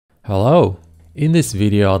Hello! In this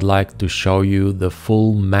video I'd like to show you the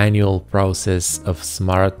full manual process of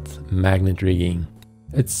smart magnet rigging.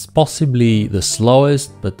 It's possibly the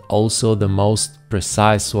slowest but also the most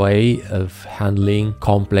precise way of handling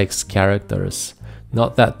complex characters.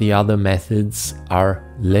 Not that the other methods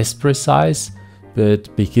are less precise,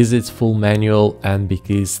 but because it's full manual and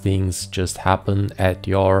because things just happen at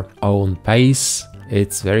your own pace,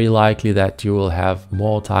 it's very likely that you will have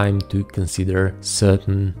more time to consider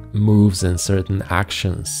certain moves and certain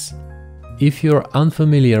actions. If you're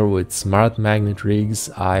unfamiliar with smart magnet rigs,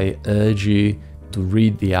 I urge you to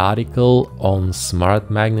read the article on smart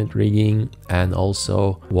magnet rigging and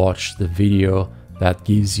also watch the video that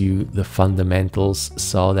gives you the fundamentals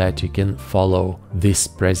so that you can follow this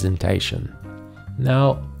presentation.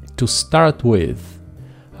 Now, to start with,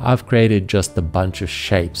 I've created just a bunch of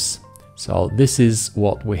shapes. So this is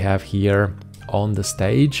what we have here on the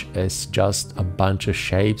stage. It's just a bunch of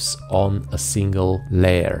shapes on a single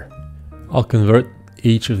layer. I'll convert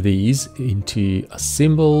each of these into a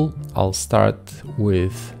symbol. I'll start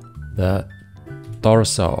with the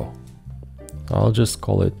torso. I'll just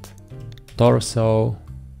call it torso,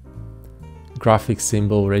 graphic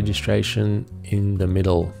symbol registration in the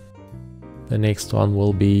middle. The next one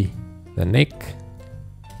will be the neck.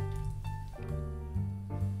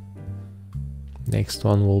 Next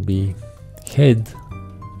one will be head.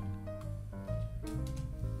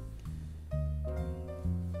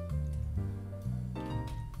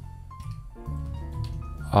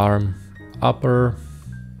 Arm upper.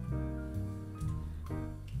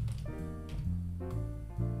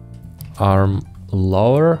 Arm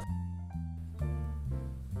lower.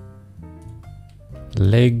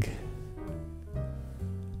 Leg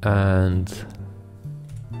and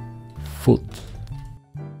foot.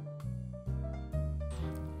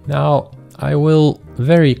 Now I will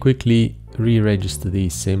very quickly re-register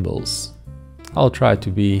these symbols. I'll try to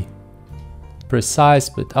be precise,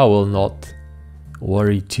 but I will not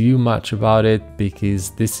worry too much about it because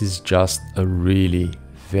this is just a really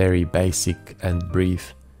very basic and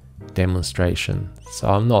brief demonstration. So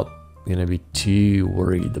I'm not going to be too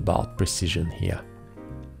worried about precision here.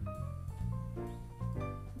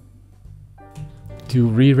 To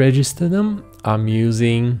re-register them, I'm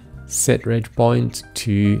using set reg point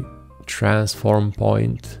to transform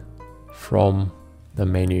point from the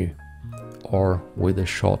menu or with a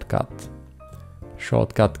shortcut.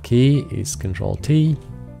 Shortcut key is Ctrl T.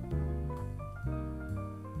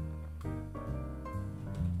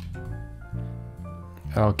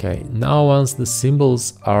 Okay, now once the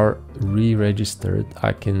symbols are re-registered,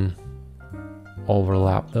 I can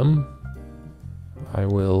overlap them. I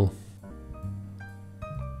will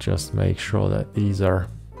just make sure that these are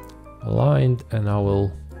aligned and I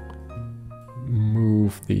will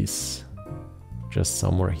move these just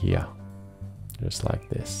somewhere here, just like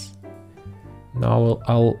this. Now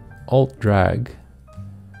I'll alt drag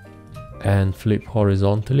and flip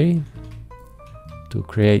horizontally to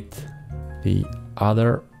create the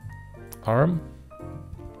other arm.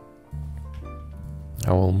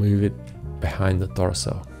 I will move it behind the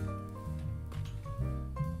torso.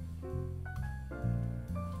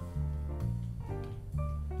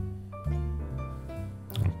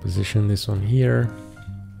 Position this one here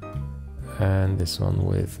and this one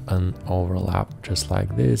with an overlap just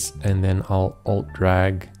like this, and then I'll alt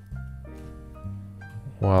drag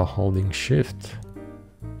while holding shift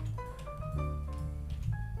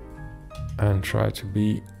and try to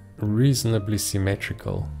be reasonably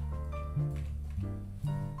symmetrical.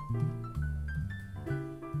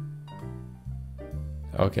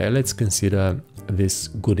 Okay, let's consider this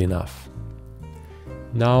good enough.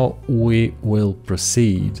 Now we will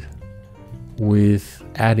proceed with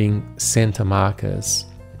adding center markers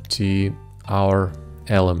to our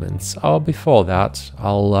elements. Before that,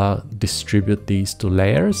 I'll distribute these to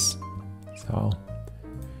layers. So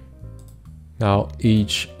now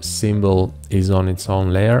each symbol is on its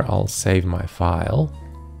own layer. I'll save my file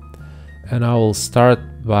and I will start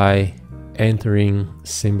by entering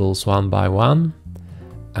symbols one by one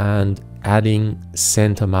and adding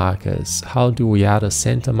center markers. How do we add a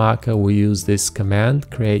center marker? We use this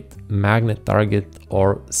command, create magnet target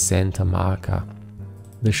or center marker.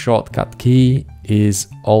 The shortcut key is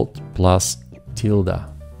Alt plus tilde.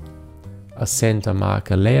 A center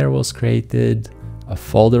marker layer was created, a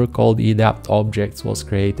folder called EDAP objects was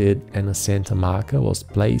created, and a center marker was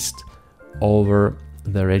placed over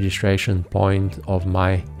the registration point of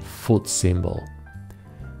my foot symbol.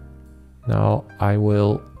 Now I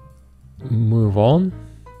will move on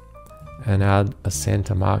and add a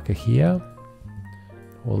center marker here.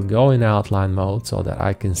 We'll go in outline mode so that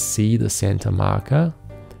I can see the center marker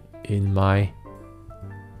in my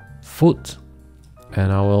foot,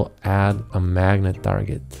 and I will add a magnet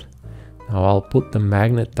target. Now I'll put the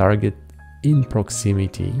magnet target in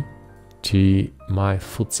proximity to my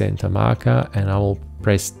foot center marker, and I will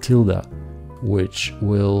press tilde, which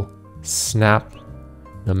will snap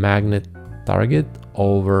the magnet target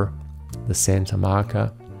over the center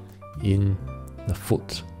marker in the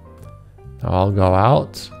foot. Now I'll go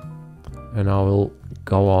out and I will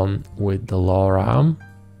go on with the lower arm.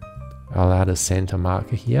 I'll add a center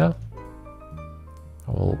marker here.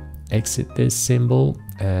 I will exit this symbol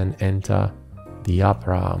and enter the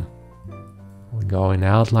upper arm. We'll go in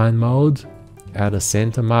outline mode, add a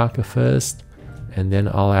center marker first, and then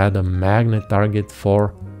I'll add a magnet target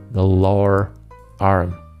for the lower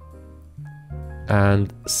arm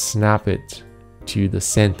and snap it to the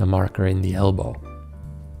center marker in the elbow.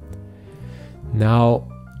 Now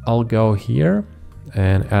I'll go here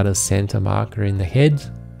and add a center marker in the head,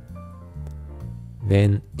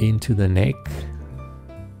 then into the neck,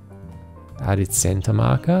 add its center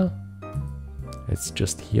marker. It's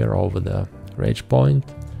just here over the reg point,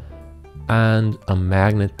 and a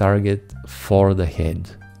magnet target for the head.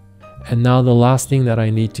 And now the last thing that I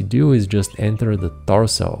need to do is just enter the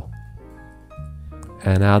torso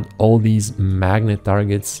and add all these magnet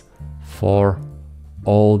targets for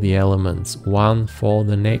all the elements. One for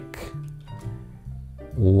the neck,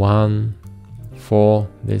 one for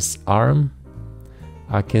this arm.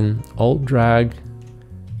 I can alt drag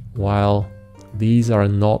while these are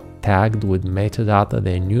not tagged with metadata,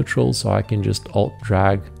 they're neutral, so I can just alt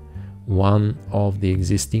drag one of the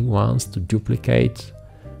existing ones to duplicate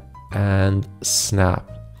and snap.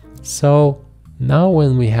 So now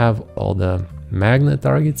when we have all the magnet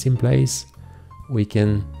targets in place, we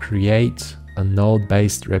can create a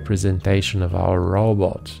node-based representation of our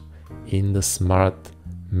robot in the Smart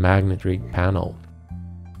Magnet Rig panel.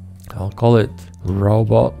 I'll call it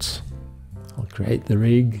robot. I'll create the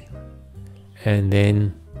rig, and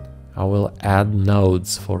then I will add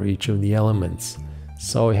nodes for each of the elements.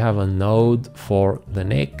 So we have a node for the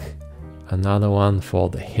neck, another one for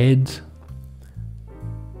the head,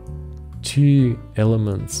 2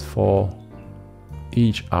 elements for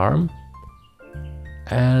each arm,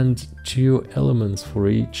 and 2 elements for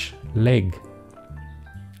each leg.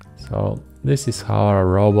 So this is how our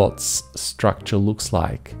robot's structure looks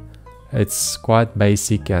like. It's quite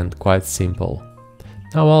basic and quite simple.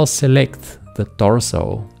 Now I'll select the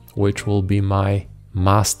torso, which will be my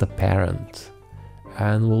master parent,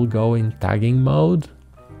 and we'll go in tagging mode,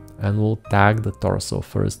 and we'll tag the torso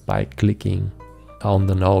first by clicking on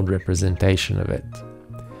the node representation of it.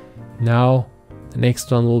 Now the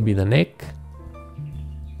next one will be the neck,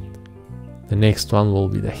 the next one will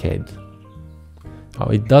be the head. Now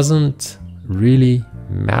it doesn't really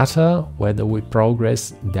matter whether we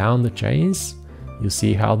progress down the chains. You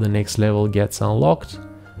see how the next level gets unlocked.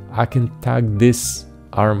 I can tag this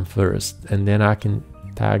arm first, and then I can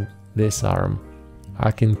tag this arm.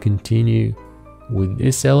 I can continue with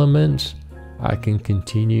this element, I can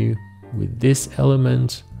continue with this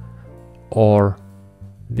element or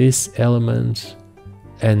this element,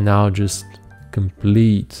 and now just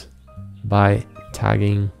complete by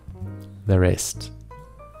tagging the rest.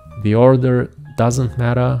 The order doesn't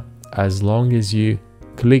matter as long as you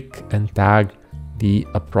click and tag the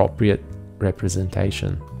appropriate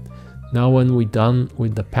representation. Now when we're done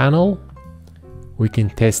with the panel, we can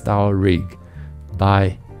test our rig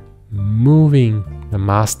by moving the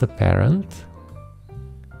master parent,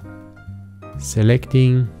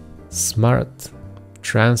 selecting Smart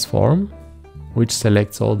Transform, which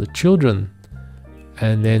selects all the children,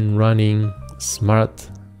 and then running Smart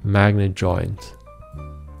Magnet Joint.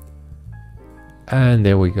 And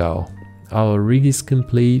there we go. Our rig is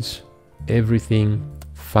complete. Everything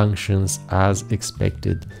functions as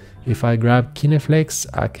expected. If I grab Kineflex,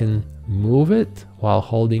 I can move it while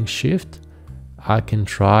holding Shift. I can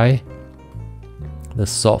try the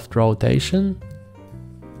soft rotation.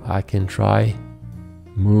 I can try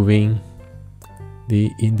moving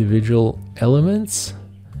the individual elements,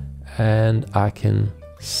 and I can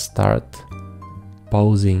start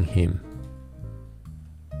posing him.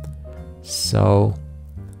 So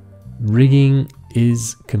rigging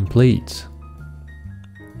is complete.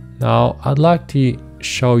 Now I'd like to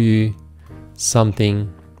show you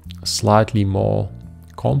something slightly more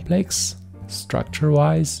complex structure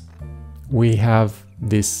wise. We have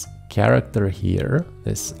this character here,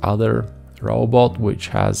 this other robot, which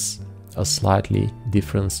has a slightly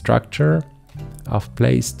different structure. I've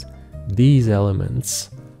placed these elements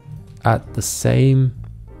at the same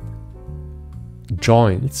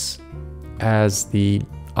joints as the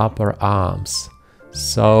upper arms.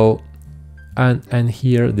 So and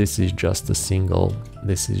here this is just a single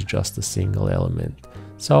element.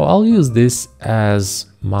 So I'll use this as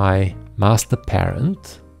my master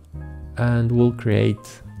parent, and we'll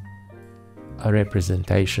create a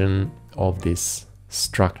representation of this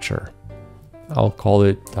structure. I'll call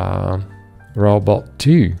it robot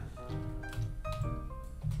 2.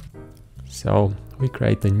 So we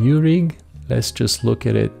create a new rig. Let's just look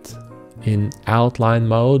at it in outline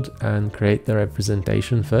mode and create the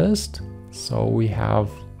representation first. So we have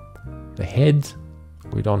the head,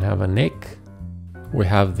 we don't have a neck, we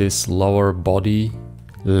have this lower body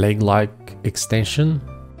leg-like extension,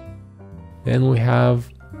 then we have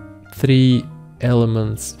 3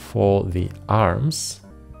 elements for the arms.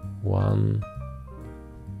 1,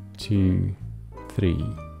 2, 3.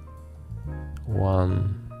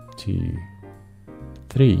 1, 2,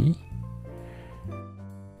 3.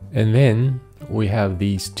 And then we have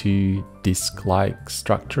these 2 disc-like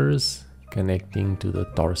structures connecting to the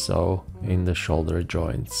torso in the shoulder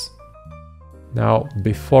joints. Now,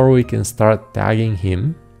 before we can start tagging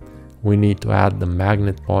him, we need to add the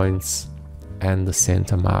magnet points and the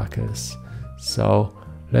center markers. So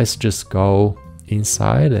let's just go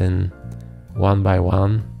inside and one by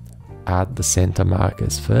one add the center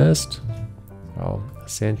markers first. So the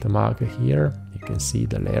center marker here, you can see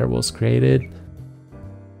the layer was created.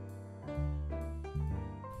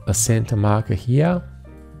 A center marker here.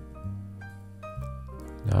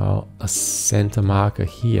 Now a center marker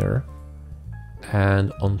here,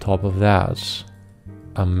 and on top of that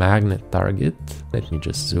a magnet target. Let me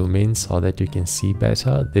just zoom in so that you can see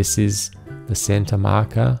better. This is the center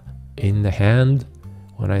marker in the hand.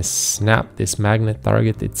 When I snap this magnet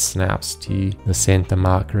target, it snaps to the center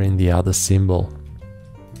marker in the other symbol.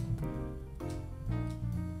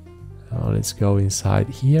 Now let's go inside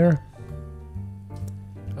here.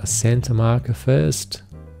 A center marker first,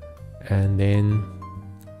 and then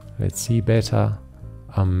let's see better,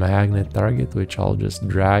 a magnet target, which I'll just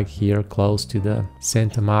drag here close to the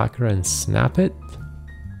center marker and snap it.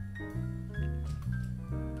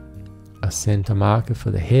 A center marker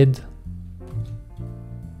for the head.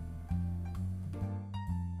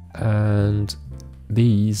 And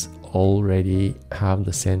these already have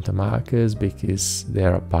the center markers because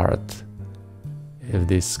they're a part of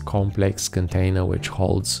this complex container which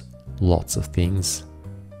holds lots of things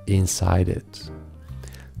inside it.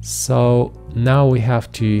 So now we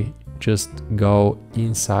have to just go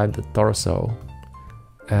inside the torso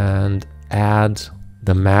and add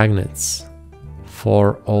the magnets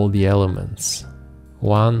for all the elements.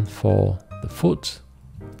 One for the foot.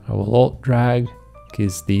 I will alt drag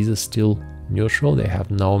because these are still neutral, they have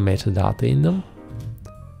no metadata in them.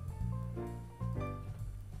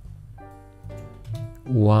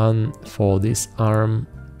 One for this arm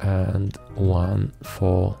and one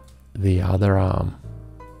for the other arm.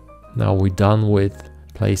 Now we're done with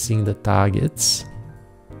placing the targets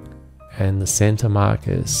and the center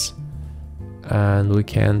markers, and we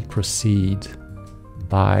can proceed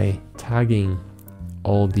by tagging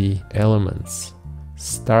all the elements,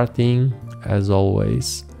 starting as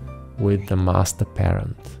always with the master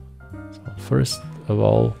parent. So first of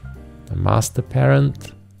all, the master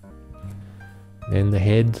parent, then the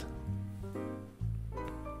head,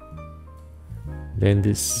 then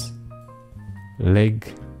this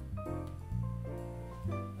leg,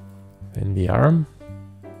 then the arm,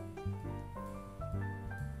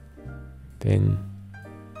 then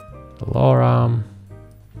the lower arm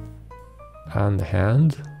and the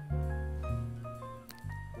hand,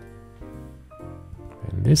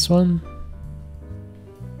 and this one,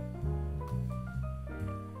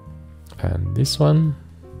 and this one,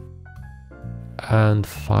 and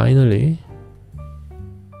finally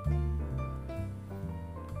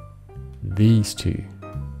these two.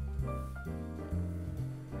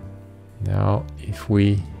 Now if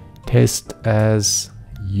we test as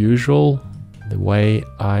usual, the way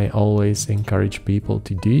I always encourage people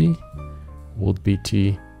to do would be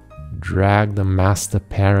to drag the master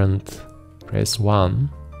parent, press 1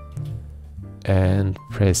 and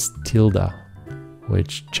press tilde,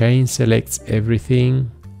 which chain selects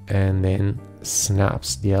everything and then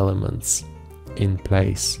snaps the elements in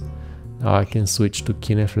place. Now I can switch to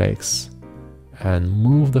Kineflex and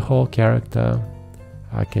move the whole character.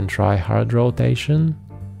 I can try hard rotation,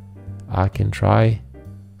 I can try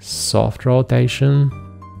soft rotation,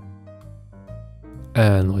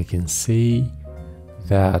 and we can see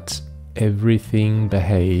that everything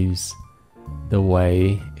behaves the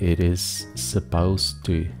way it is supposed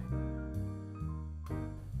to.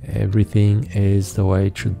 Everything is the way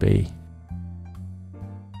it should be.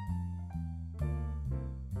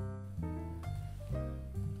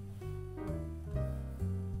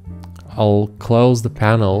 I'll close the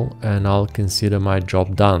panel and I'll consider my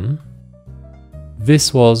job done.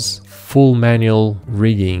 This was full manual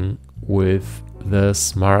rigging with the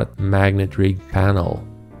Smart Magnet Rig panel.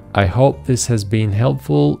 I hope this has been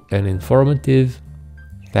helpful and informative.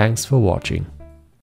 Thanks for watching.